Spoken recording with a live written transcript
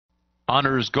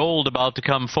Honors Gold about to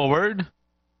come forward.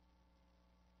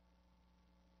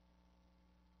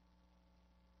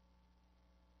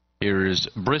 Here's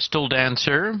Bristol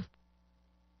Dancer.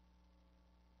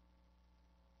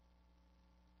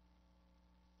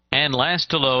 And last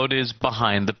to load is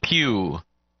Behind the Pew.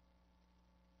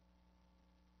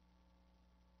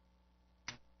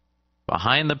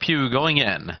 Behind the Pew going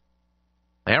in.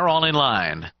 They're all in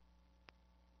line.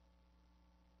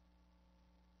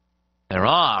 They're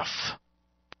off.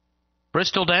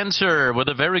 Bristol Dancer with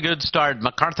a very good start.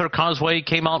 MacArthur Causeway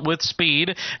came out with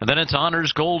speed. And then it's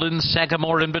Honors Gold and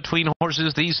Sagamore in between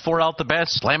horses. These four out the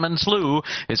best. Slammin' Slew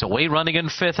is away running in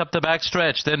fifth up the back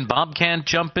stretch. Then Bob Can't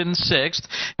Jump in sixth.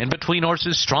 In between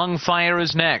horses, Strong Fire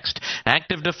is next.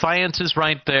 Active Defiance is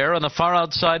right there. On the far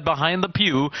outside Behind the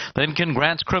Pew. Then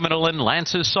Congrats Criminal and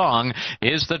Lance's Song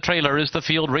is the trailer as the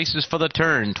field races for the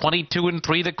turn. 22 and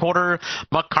 3 the quarter.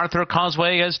 MacArthur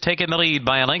Causeway has taken the lead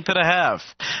by a length and a half.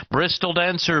 Bristol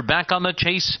Dancer back on the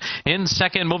chase in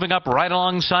second, moving up right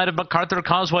alongside of MacArthur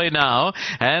Causeway now.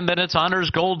 And then it's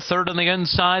Honors Gold third on the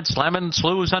inside. Slammin'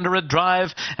 Slew's under a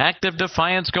drive. Active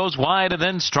Defiance goes wide, and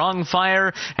then Strong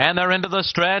Fire, and they're into the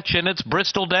stretch, and it's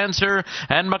Bristol Dancer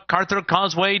and MacArthur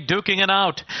Causeway duking it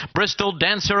out. Bristol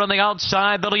Dancer on the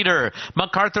outside, the leader.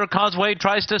 MacArthur Causeway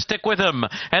tries to stick with him,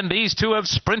 and these two have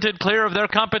sprinted clear of their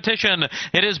competition.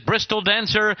 It is Bristol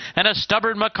Dancer and a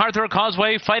stubborn MacArthur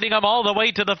Causeway fighting them all the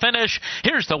way to the finish.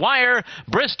 Here's the wire.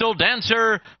 Bristol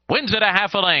Dancer wins it a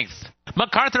half a length.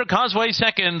 MacArthur Causeway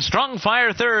second, Strong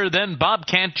Fire third, then Bob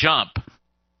Can't Jump.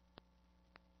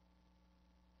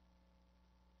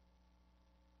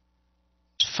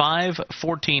 Five,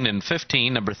 14, and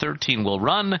 15. Number 13 will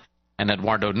run, and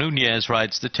Eduardo Nunez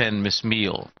rides the 10 Miss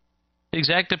Meal. The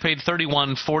exacta paid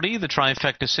 $31.40. The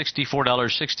trifecta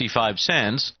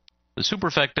 $64.65. The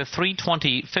superfecta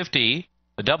 $320.50.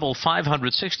 The double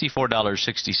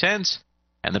 $564.60,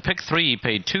 and the pick 3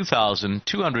 paid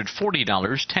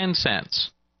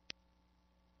 $2,240.10.